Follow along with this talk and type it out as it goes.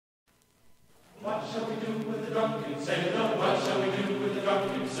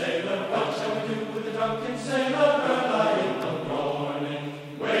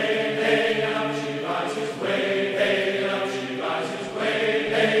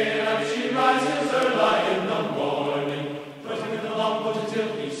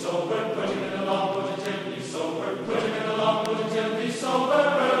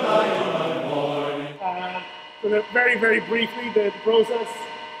very, very briefly, the process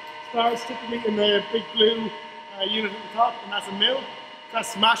starts typically in the big blue unit at the top, and that's a mill. That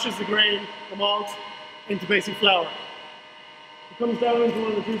smashes the grain, the malt, into basic flour. It comes down into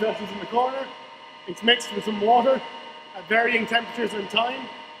one of the two vessels in the corner. It's mixed with some water at varying temperatures and time,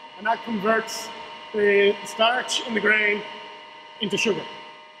 and that converts the starch in the grain into sugar.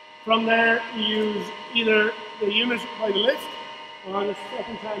 From there, you use either the unit by the lift or on the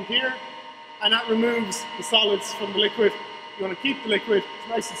second tank here, and that removes the solids from the liquid. You want to keep the liquid, it's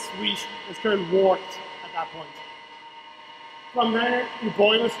nice and sweet, it's kind of warped at that point. From there, you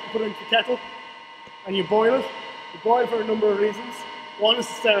boil it, you put it into the kettle, and you boil it. You boil for a number of reasons. One is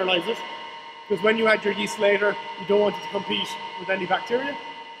to sterilize it, because when you add your yeast later, you don't want it to compete with any bacteria. It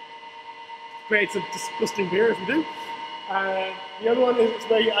creates a disgusting beer if you do. The other one is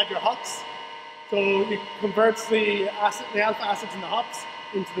where you add your hops. So it converts the alpha acids in the hops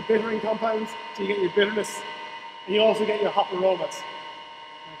into the bittering compounds, so you get your bitterness, and you also get your hop aromas.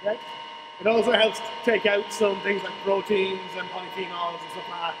 Okay? It also helps take out some things like proteins and polyphenols and stuff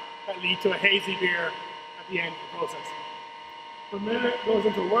like that that lead to a hazy beer at the end of the process. From there, it goes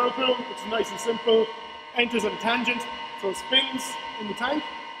into a whirlpool, which is nice and simple, enters at a tangent, so it spins in the tank,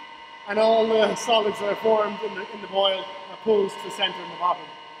 and all the solids that are formed in the boil are pulled to the center and the bottom.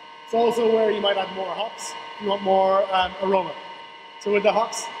 It's also where you might add more hops if you want more aroma. So with the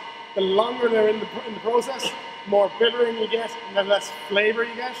hops, the longer they're in the process, the more bittering you get and the less flavor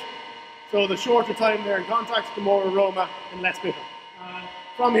you get. So the shorter time they're in contact, the more aroma and less bitter.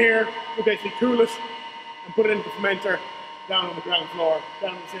 From here, we basically cool it and put it into the fermenter down on the ground floor,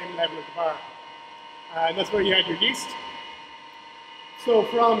 down at the same level as the bar. And that's where you add your yeast. So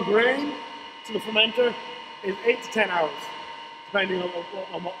from grain to the fermenter is 8 to 10 hours, depending on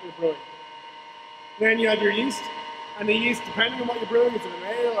what you're brewing. Then you add your yeast, and the yeast, depending on what you're brewing, is it an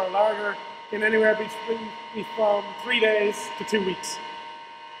ale or a lager, can anywhere be from 3 days to 2 weeks.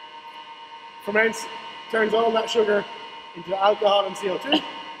 Ferments, turns all that sugar into alcohol and CO2,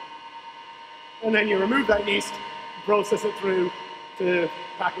 and then you remove that yeast and process it through to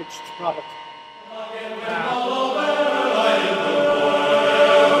packaged product.